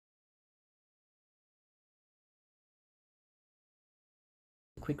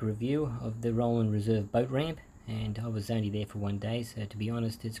quick review of the Rowland Reserve Boat Ramp, and I was only there for 1 day, so to be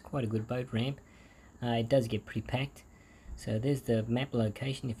honest it's quite a good boat ramp. It does get pretty packed. So there's the map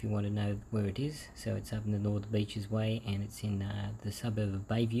location if you want to know where it is. So it's up in the Northern Beaches Way, and it's in the suburb of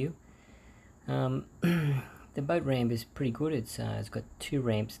Bayview. The boat ramp is pretty good. It's got 2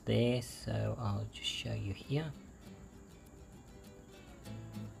 ramps there, so I'll just show you here.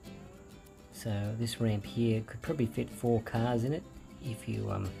 So this ramp here could probably fit 4 cars in it if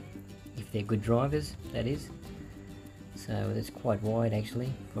you if they're good drivers, that is. So that's quite wide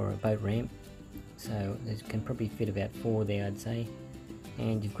actually for a boat ramp. So there can probably fit about 4 there, I'd say.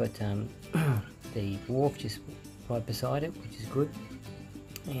 And you've got the wharf just right beside it, which is good.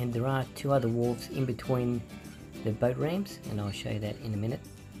 And there are 2 other wharfs in between the boat ramps, and I'll show you that in a minute.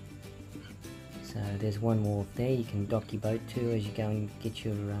 So there's one wharf there you can dock your boat to as you go and get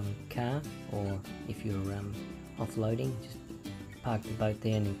your car, or if you're offloading, just park the boat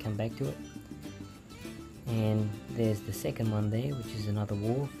there and then come back to it. And there's the second one there, which is another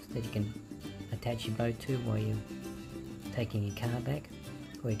wharf that you can attach your boat to while you're taking your car back,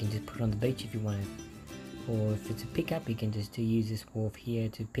 or you can just put it on the beach if you want to. Or if it's a pickup, you can just use this wharf here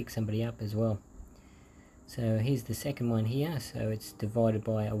to pick somebody up as well. So here's the second one here. So it's divided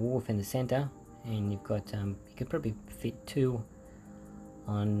by a wharf in the center, and you've got you could probably fit 2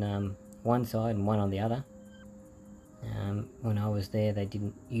 on one side and 1 on the other. When I was there, they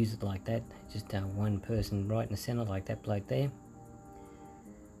didn't use it like that, just 1 person right in the center like that bloke there.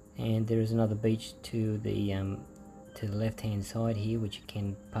 And there is another beach to the left hand side here, which you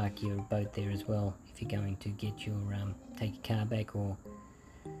can park your boat there as well if you're going to get your take your car back or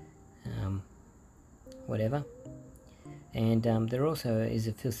whatever. And there also is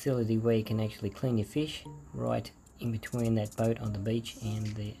a facility where you can actually clean your fish right in between that boat on the beach and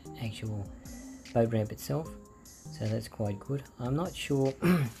the actual boat ramp itself. So that's quite good. I'm not sure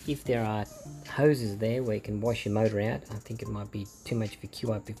if there are hoses there where you can wash your motor out. I think it might be too much of a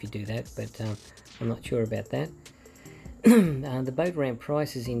queue up if you do that, but I'm not sure about that. The boat ramp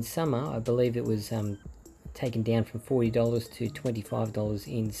prices in summer, I believe it was taken down from $40 to $25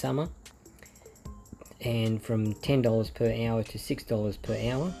 in summer, and from $10 per hour to $6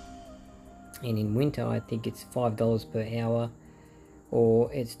 per hour. And in winter I think it's $5 per hour,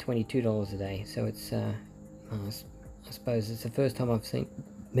 or it's $22 a day. So it's I suppose it's the first time I've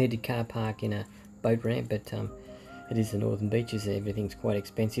met a car park in a boat ramp, but it is the Northern Beaches, everything's quite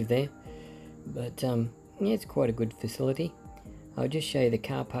expensive there. But yeah, it's quite a good facility. I'll just show you the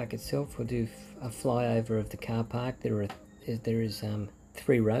car park itself. We'll do a flyover of the car park. There is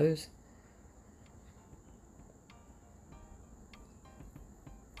 3 rows.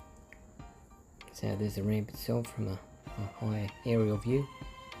 So there's the ramp itself from a high aerial view.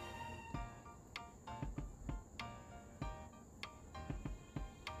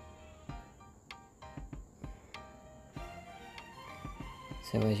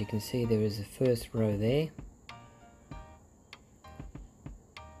 So as you can see, there is a first row there,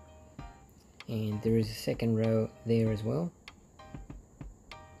 and there is a second row there as well.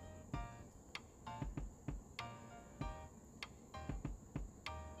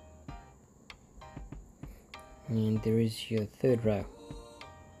 And there is your third row.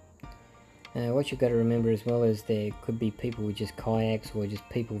 What you've got to remember as well is there could be people with just kayaks or just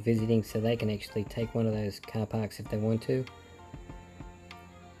people visiting, so they can actually take one of those car parks if they want to.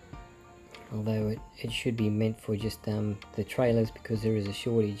 Although it should be meant for just the trailers, because there is a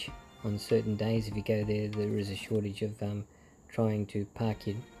shortage on certain days. If you go there, there is a shortage of trying to park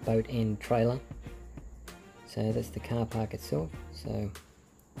your boat and trailer. So that's the car park itself. So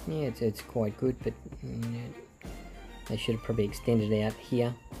yeah, it's quite good, but they should have probably extended it out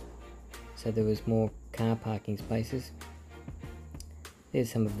here so there was more car parking spaces. There's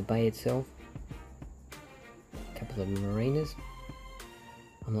some of the bay itself, a couple of marinas.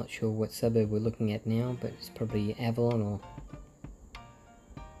 I'm not sure what suburb we're looking at now, but it's probably Avalon or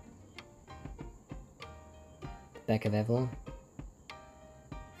the back of Avalon.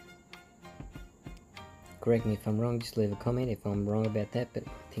 Correct me if I'm wrong, just leave a comment if I'm wrong about that, but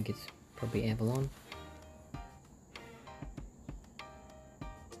I think it's probably Avalon.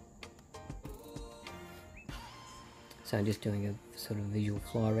 So I'm just doing a sort of visual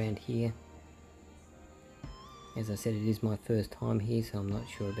fly around here. As I said, it is my first time here, so I'm not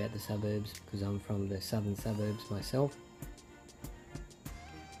sure about the suburbs because I'm from the southern suburbs myself.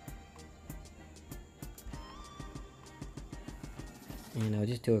 And I'll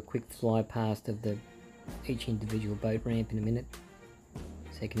just do a quick fly past of each individual boat ramp in a minute,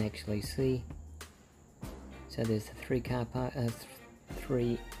 so you can actually see. So there's the 3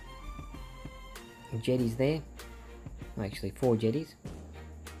 jetties there, well, actually 4 jetties.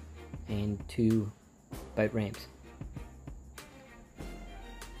 and 2 boat ramps.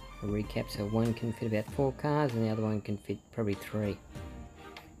 A recap, so one can fit about 4 cars and the other one can fit probably 3.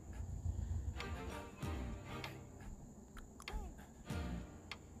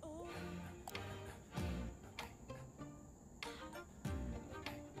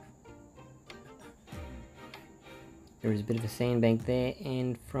 There is a bit of a sandbank there,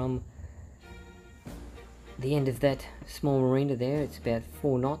 and from the end of that small marina there, it's about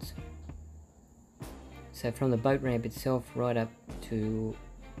 4 knots. So from the boat ramp itself right up to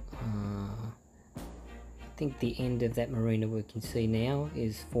I think the end of that marina we can see now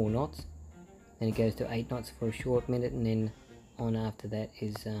is 4 knots. Then it goes to 8 knots for a short minute, and then on after that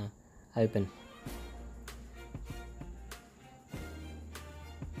is open.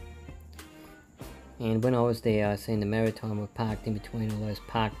 And when I was there, I seen the Maritime were parked in between all those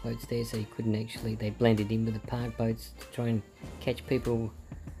park boats there, so you couldn't actually, they blended in with the park boats to try and catch people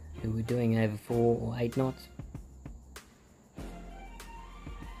who were doing over 4 or 8 knots.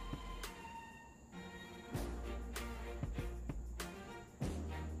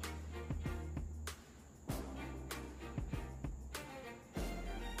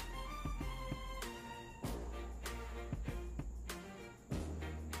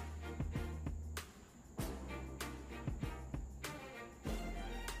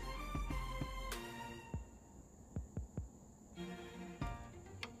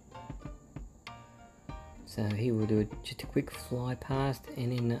 So here we'll do just a quick fly past,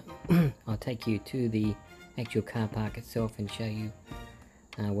 and then I'll take you to the actual car park itself and show you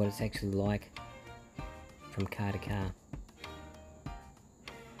what it's actually like from car to car.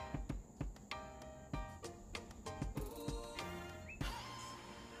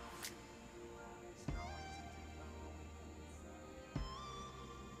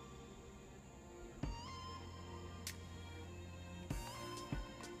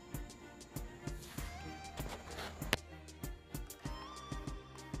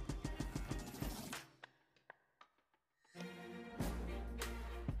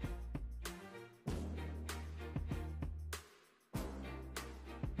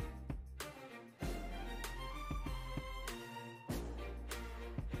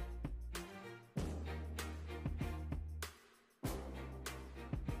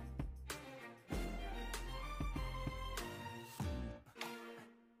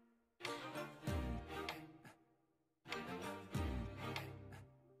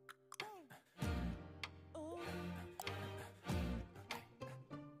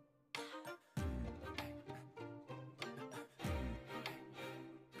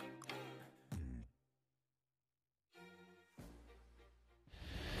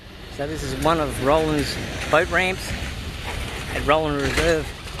 So this is one of Rowland's boat ramps at Rowland Reserve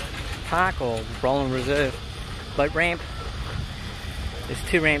Park, or Rowland Reserve Boat Ramp. There's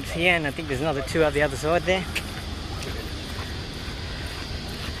 2 ramps here, and I think there's another 2 on the other side there.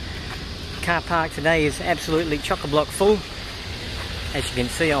 Car park today is absolutely chock-a-block full. As you can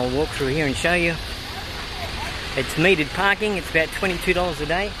see, I'll walk through here and show you. It's metered parking, it's about $22 a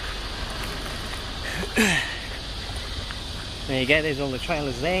day. There you go, there's all the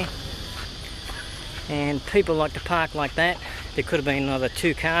trailers there. And people like to park like that. There could have been another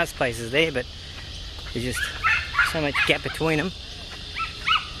 2 car spaces there, but there's just so much gap between them.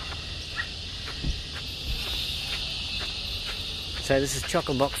 So this is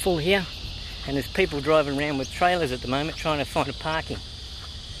chock-a-block full here, and there's people driving around with trailers at the moment trying to find a parking.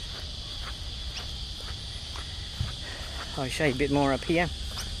 I'll show you a bit more up here.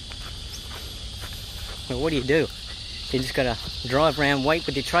 Well, what do? You just got to drive around, wait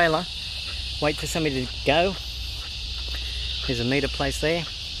with your trailer, wait for somebody to go. There's a meter place there.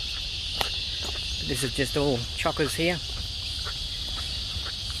 But this is just all chockers here.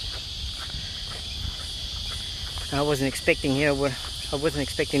 I wasn't expecting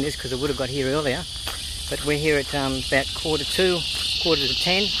this because I would have got here earlier. But we're here at about 1:45,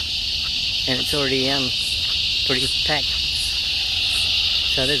 1:45, and it's already pretty packed.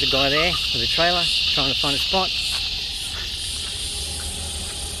 So there's a guy there with a trailer trying to find a spot.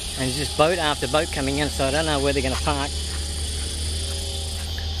 And there's just boat after boat coming in, so I don't know where they're going to park.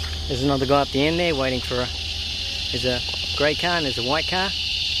 There's another guy up the end there waiting for there's a grey car and there's a white car.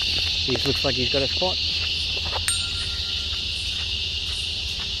 He looks like he's got a spot.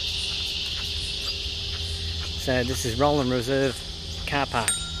 So this is Rowland Reserve Car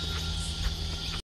Park.